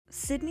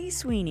Sydney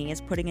Sweeney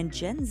is putting a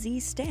Gen Z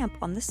stamp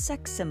on the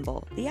sex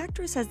symbol. The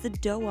actress has the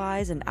doe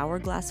eyes and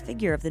hourglass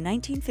figure of the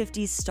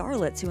 1950s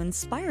starlets who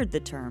inspired the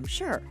term,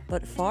 sure.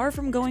 But far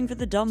from going for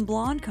the dumb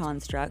blonde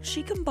construct,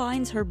 she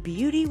combines her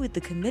beauty with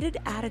the committed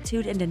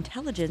attitude and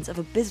intelligence of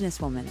a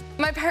businesswoman.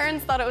 My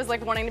parents thought it was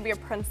like wanting to be a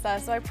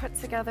princess, so I put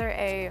together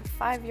a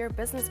 5-year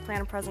business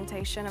plan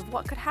presentation of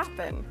what could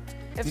happen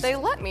if they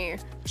let me.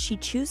 She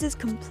chooses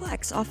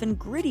complex, often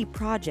gritty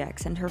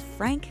projects, and her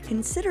frank,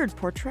 considered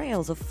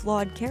portrayals of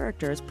flawed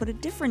characters put a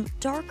different,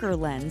 darker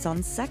lens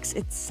on sex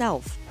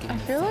itself. I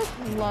feel like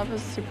love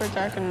is super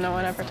dark and no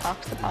one ever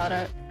talks about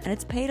it. And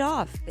it's paid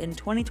off. In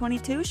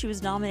 2022, she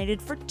was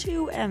nominated for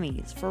 2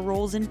 Emmys for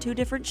roles in 2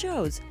 different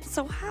shows.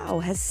 So how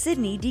has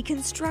Sydney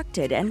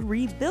deconstructed and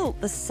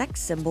rebuilt the sex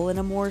symbol in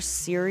a more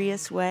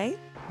serious way?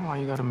 Why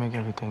you gotta make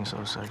everything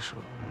so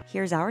sexual?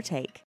 Here's our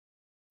take.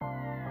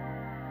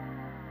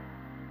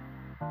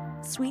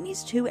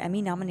 Sweeney's 2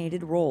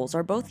 Emmy-nominated roles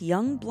are both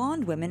young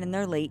blonde women in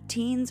their late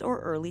teens or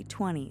early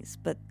 20s,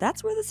 but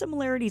that's where the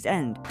similarities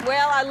end.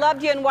 Well, I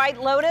loved you in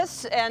White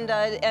Lotus, and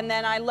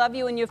then I love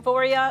you in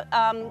Euphoria.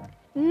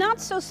 Not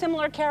so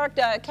similar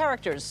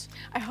characters.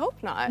 I hope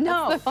not.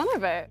 No. That's the fun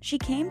of it. She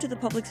came to the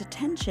public's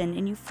attention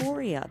in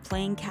Euphoria,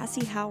 playing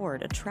Cassie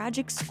Howard, a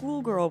tragic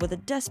schoolgirl with a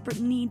desperate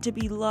need to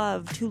be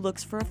loved who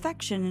looks for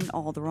affection in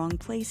all the wrong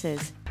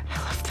places. I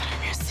love that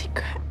I'm your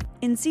secret.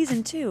 In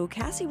season 2,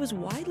 Cassie was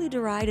widely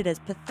derided as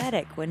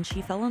pathetic when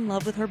she fell in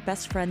love with her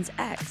best friend's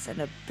ex,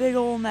 and a big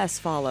ol' mess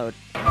followed.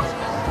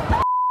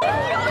 Oh,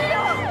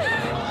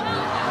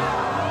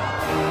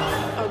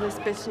 this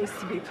bitch needs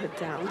to be put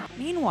down.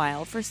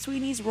 Meanwhile, for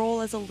Sweeney's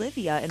role as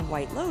Olivia in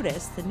White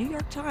Lotus, the New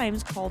York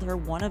Times called her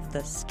one of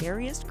the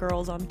scariest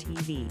girls on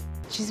TV.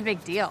 She's a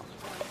big deal.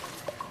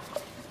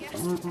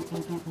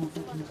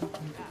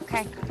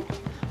 Okay.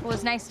 Well, it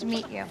was nice to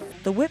meet you.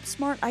 The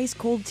whip-smart,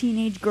 ice-cold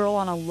teenage girl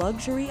on a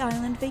luxury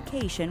island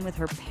vacation with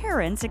her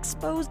parents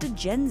exposed a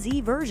Gen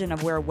Z version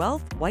of where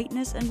wealth,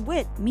 whiteness, and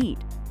wit meet.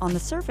 On the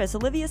surface,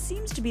 Olivia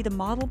seems to be the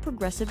model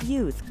progressive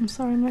youth. I'm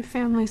sorry my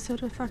family's so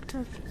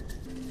defective.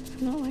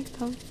 I don't like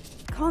them.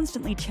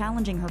 Constantly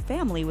challenging her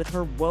family with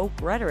her woke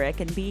rhetoric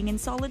and being in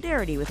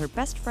solidarity with her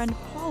best friend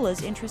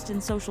Paula's interest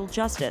in social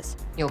justice.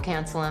 You'll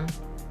cancel him,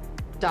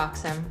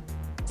 dox him,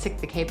 sick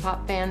the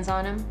K-pop fans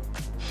on him.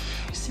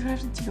 You see what I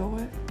have to deal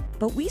with?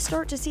 But we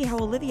start to see how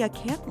Olivia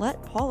can't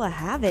let Paula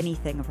have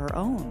anything of her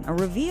own, a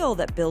reveal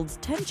that builds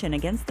tension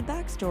against the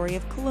backstory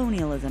of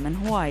colonialism in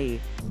Hawaii.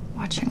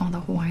 Watching all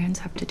the Hawaiians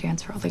have to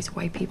dance for all these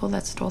white people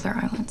that stole their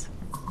islands.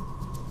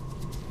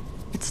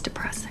 It's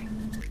depressing.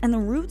 And the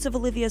roots of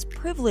Olivia's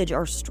privilege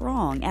are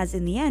strong, as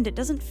in the end, it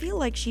doesn't feel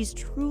like she's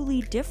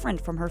truly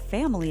different from her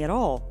family at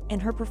all.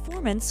 In her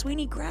performance,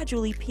 Sweeney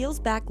gradually peels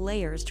back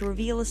layers to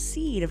reveal a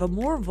seed of a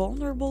more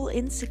vulnerable,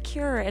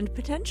 insecure, and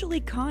potentially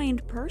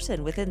kind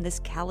person within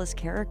this callous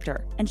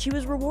character. And she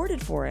was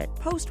rewarded for it.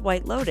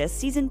 Post-White Lotus,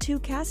 Season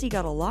 2 Cassie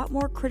got a lot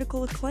more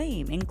critical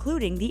acclaim,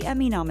 including the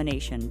Emmy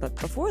nomination. But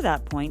before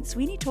that point,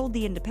 Sweeney told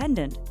The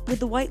Independent, "With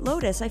the White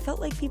Lotus, I felt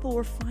like people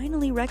were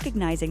finally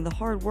recognizing the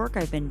hard work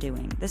I've been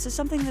doing. This is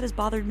something that has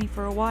bothered me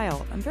for a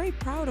while. I'm very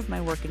proud of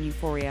my work in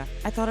Euphoria.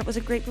 I thought it was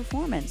a great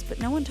performance, but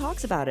no one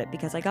talks about it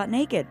because I got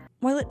naked."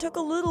 While it took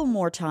a little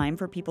more time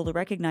for people to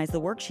recognize the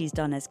work she's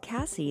done as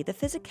Cassie, the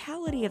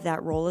physicality of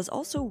that role is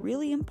also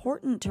really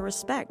important to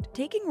respect.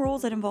 Taking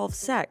roles that involve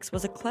sex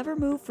was a clever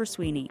move for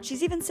Sweeney.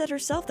 She's even said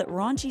herself that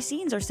raunchy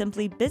scenes are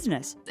simply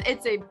business.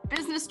 It's a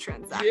business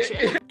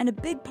transaction. And a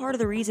big part of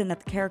the reason that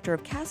the character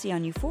of Cassie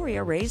on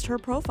Euphoria raised her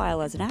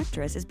profile as an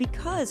actress is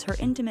because her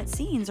intimate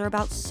scenes are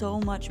about so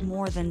much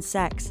more than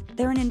sex.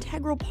 They're an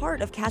integral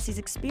part of Cassie's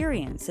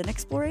experience, an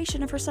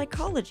exploration of her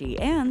psychology,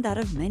 and that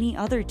of many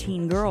other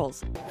teen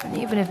girls. And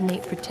even if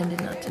Nate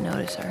pretended not to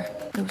notice her,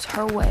 it was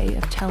her way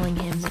of telling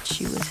him that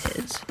she was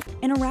his.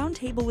 In a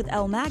roundtable with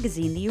Elle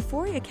magazine, the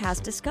Euphoria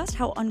cast discussed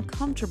how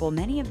uncomfortable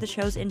many of the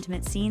show's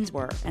intimate scenes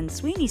were, and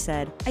Sweeney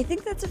said, "I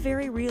think that's a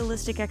very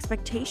realistic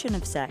expectation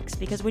of sex,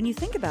 because when you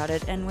think about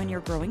it, and when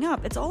you're growing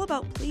up, it's all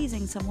about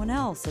pleasing someone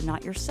else and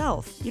not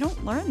yourself. You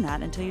don't learn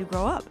that until you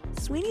grow up."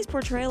 Sweeney's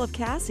portrayal of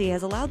Cassie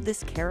has allowed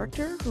this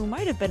character, who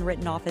might have been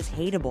written off as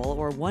hateable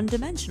or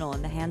one-dimensional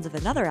in the hands of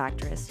another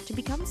actress, to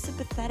become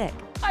sympathetic.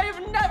 I have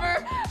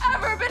never,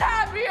 ever been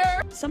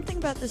happier! Something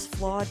about this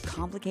flawed,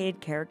 complicated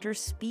character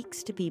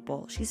speaks to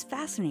people. She's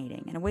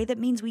fascinating in a way that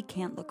means we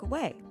can't look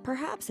away.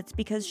 Perhaps it's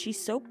because she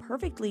so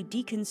perfectly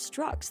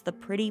deconstructs the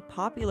pretty,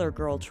 popular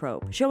girl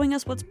trope, showing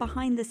us what's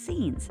behind the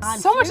scenes.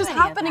 So much is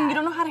happening, you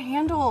don't know how to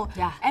handle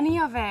any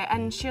of it,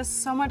 and she has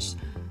so much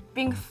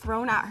being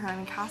thrown at her,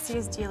 and Cassie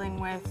is dealing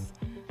with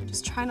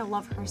just trying to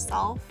love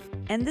herself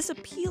And this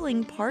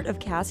appealing part of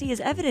Cassie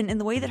is evident in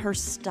the way that her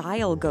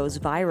style goes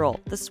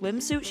viral. The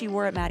swimsuit she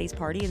wore at Maddie's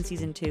party in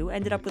season 2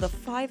 ended up with a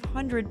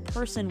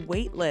 500-person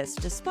wait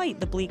list despite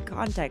the bleak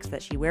context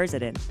that she wears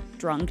it in.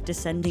 Drunk,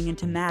 descending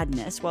into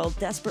madness while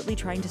desperately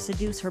trying to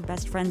seduce her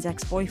best friend's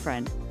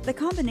ex-boyfriend. The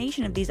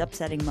combination of these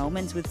upsetting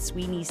moments with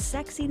Sweeney's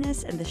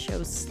sexiness and the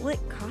show's slick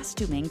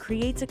costuming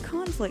creates a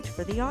conflict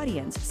for the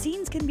audience.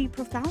 Scenes can be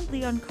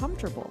profoundly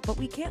uncomfortable, but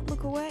we can't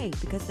look away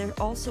because they're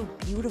also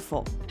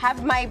beautiful.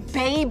 Have my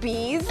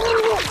babies.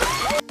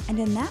 And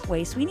in that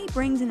way, Sweeney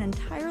brings an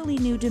entirely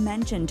new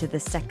dimension to the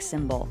sex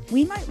symbol.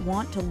 We might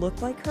want to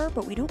look like her,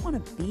 but we don't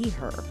want to be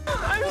her.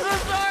 I'm so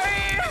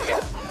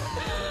sorry.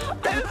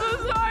 I'm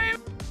so sorry.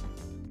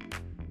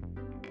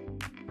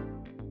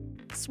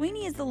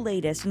 Sweeney is the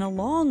latest in a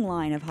long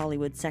line of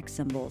Hollywood sex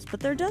symbols, but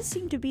there does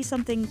seem to be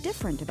something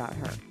different about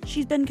her.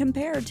 She's been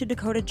compared to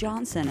Dakota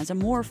Johnson as a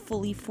more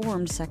fully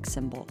formed sex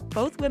symbol.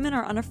 Both women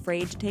are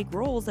unafraid to take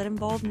roles that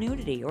involve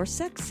nudity or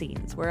sex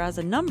scenes, whereas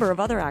a number of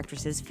other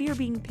actresses fear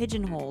being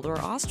pigeonholed or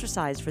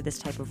ostracized for this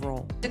type of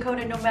role.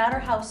 Dakota, no matter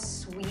how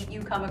sweet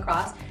you come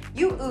across,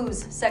 you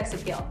ooze sex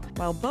appeal.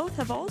 While both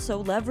have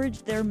also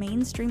leveraged their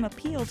mainstream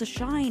appeal to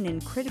shine in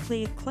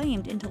critically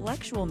acclaimed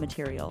intellectual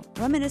material.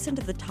 Reminiscent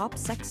of the top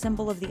sex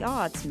symbol of the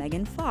aughts,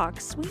 Megan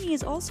Fox, Sweeney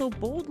is also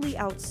boldly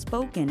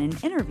outspoken in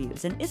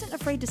interviews and isn't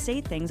afraid to say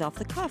things off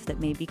the cuff that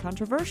may be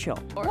controversial.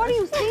 What are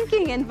you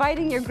thinking,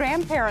 inviting your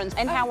grandparents,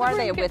 and how are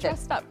they with it?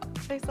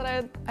 They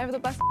said I have the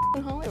best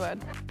in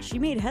Hollywood. She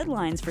made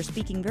headlines for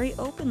speaking very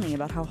openly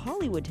about how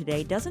Hollywood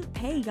today doesn't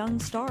pay young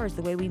stars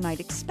the way we might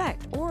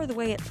expect, or the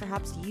way it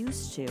perhaps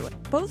used to.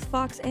 Both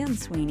Fox and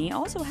Sweeney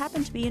also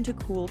happen to be into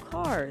cool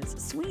cars.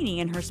 Sweeney,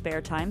 in her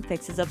spare time,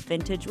 fixes up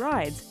vintage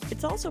rides.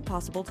 It's also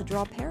possible to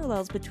draw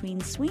parallels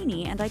between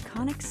Sweeney and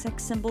iconic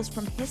sex symbols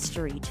from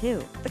history,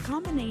 too. The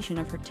combination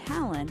of her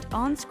talent,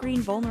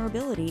 on-screen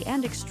vulnerability,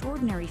 and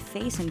extraordinary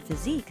face and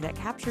physique that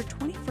capture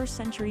 21st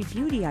century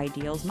beauty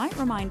ideals might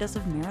remind us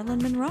of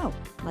Marilyn Monroe.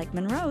 Like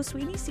Monroe,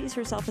 Sweeney sees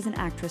herself as an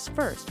actress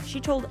first. She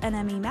told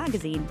NME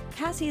magazine,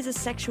 "Cassie is a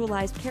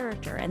sexualized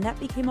character, and that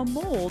became a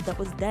mold that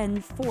was then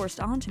forced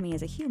onto me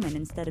as a human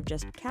instead of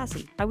just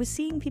Cassie. I was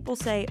seeing people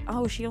say,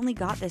 oh, she only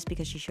got this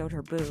because she showed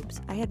her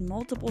boobs. I had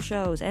multiple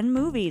shows and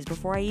movies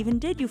before I even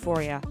did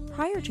Euphoria."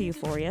 Prior to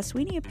Euphoria,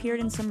 Sweeney appeared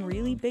in some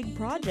really big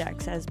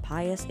projects as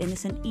pious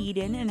innocent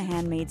Eden in A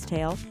Handmaid's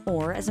Tale,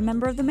 or as a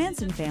member of the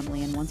Manson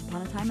family in Once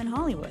Upon a Time in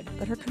Hollywood.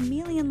 But her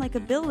chameleon-like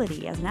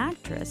ability as an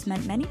actress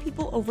meant many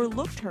people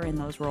overlooked her in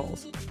those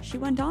roles. She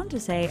went on to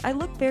say, "I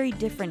look very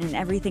different in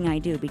everything I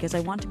do because I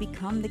want to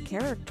become the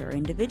character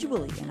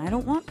individually, and I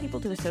don't want people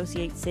to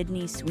associate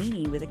Sydney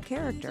Sweeney with a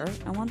character.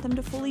 I want them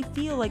to fully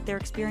feel like they're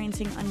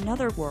experiencing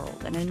another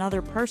world and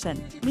another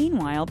person."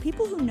 Meanwhile,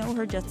 people who know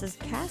her just as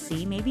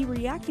Cassie may be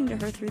reacting to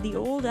her through the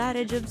old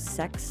adage of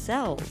sex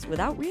sells,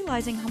 without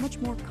realizing how much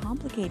more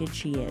complicated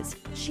she is.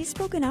 She's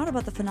spoken out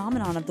about the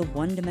phenomenon of the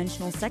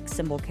one-dimensional sex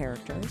symbol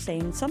character,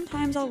 saying,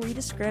 "Sometimes I'll read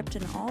a script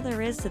and all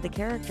there is to the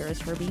character is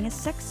her being a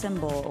sex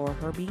symbol or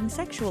her being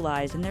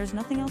sexualized and there's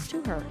nothing else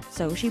to her."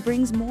 So she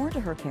brings more to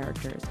her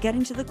characters,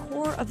 getting to the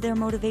core of their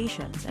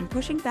motivations and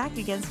pushing back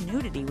against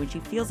nudity when she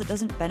feels it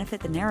doesn't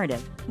benefit the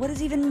narrative. What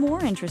is even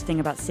more interesting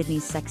about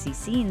Sydney's sexy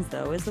scenes,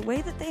 though, is the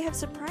way that they have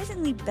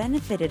surprisingly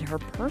benefited her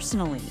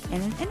personally.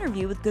 In an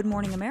interview with Good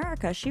Morning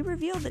America, she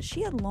revealed that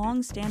she had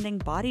long-standing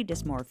body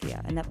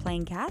dysmorphia and that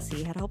playing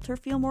Cassie had helped her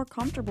feel more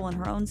comfortable in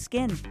her own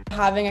skin.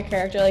 Having a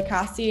character like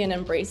Cassie and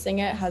embracing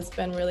it has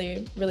been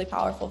really, really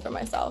powerful for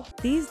myself.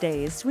 These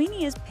days,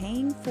 Sweeney is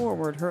paying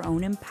forward her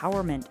own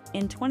empowerment.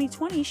 In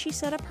 2020, she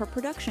set up her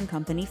production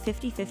company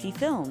 50/50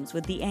 Films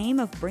with the aim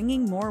of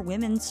bringing more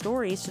women's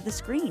stories to the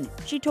screen.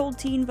 She told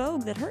Teen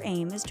Vogue that her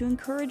aim is to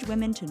encourage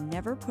women to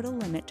never put a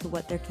limit to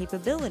what their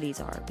capabilities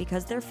are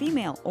because they're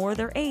female, or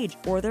their age,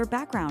 or their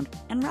background.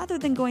 And rather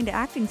than going to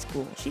acting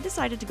school, she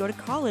decided to go to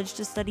college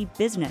to study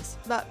business.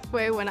 That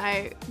way, when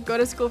I go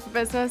to school for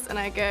business and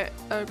I get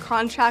a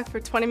contract for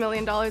 $20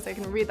 million, I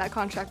can read that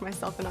contract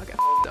myself and not get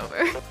f***ed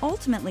over.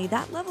 Ultimately,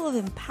 that level of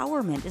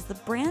empowerment is the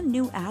brand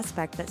new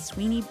aspect that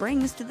Sweeney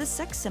brings to the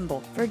sex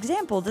symbol. For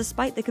example,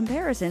 despite the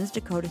comparisons,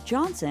 Dakota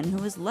Johnson,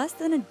 who is less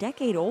than a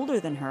decade older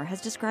than her,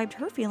 has described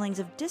her feelings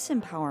of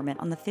disempowerment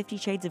on the 50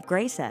 Shades of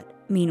Grey set.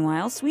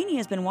 Meanwhile, Sweeney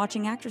has been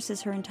watching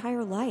actresses her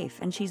entire life,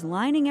 and she's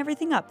lining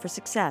everything up for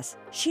success.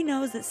 She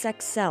knows that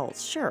sex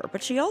sells, sure,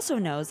 but she also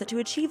knows that to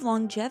achieve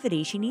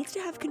longevity, she needs to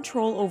have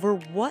control over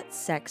what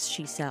sex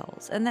she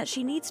sells, and that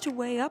she needs to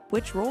weigh up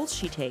which roles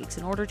she takes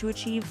in order to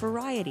achieve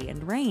variety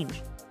and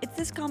range. It's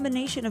this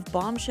combination of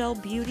bombshell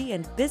beauty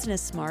and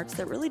business smarts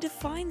that really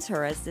defines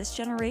her as this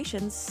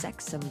generation's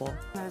sex symbol.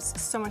 There's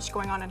so much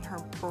going on in her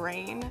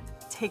brain.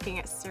 Taking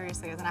it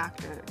seriously as an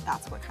actor,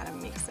 that's what kind of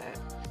makes it.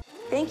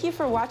 Thank you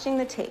for watching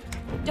The Take.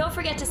 Don't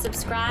forget to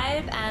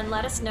subscribe and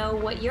let us know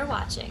what you're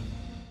watching.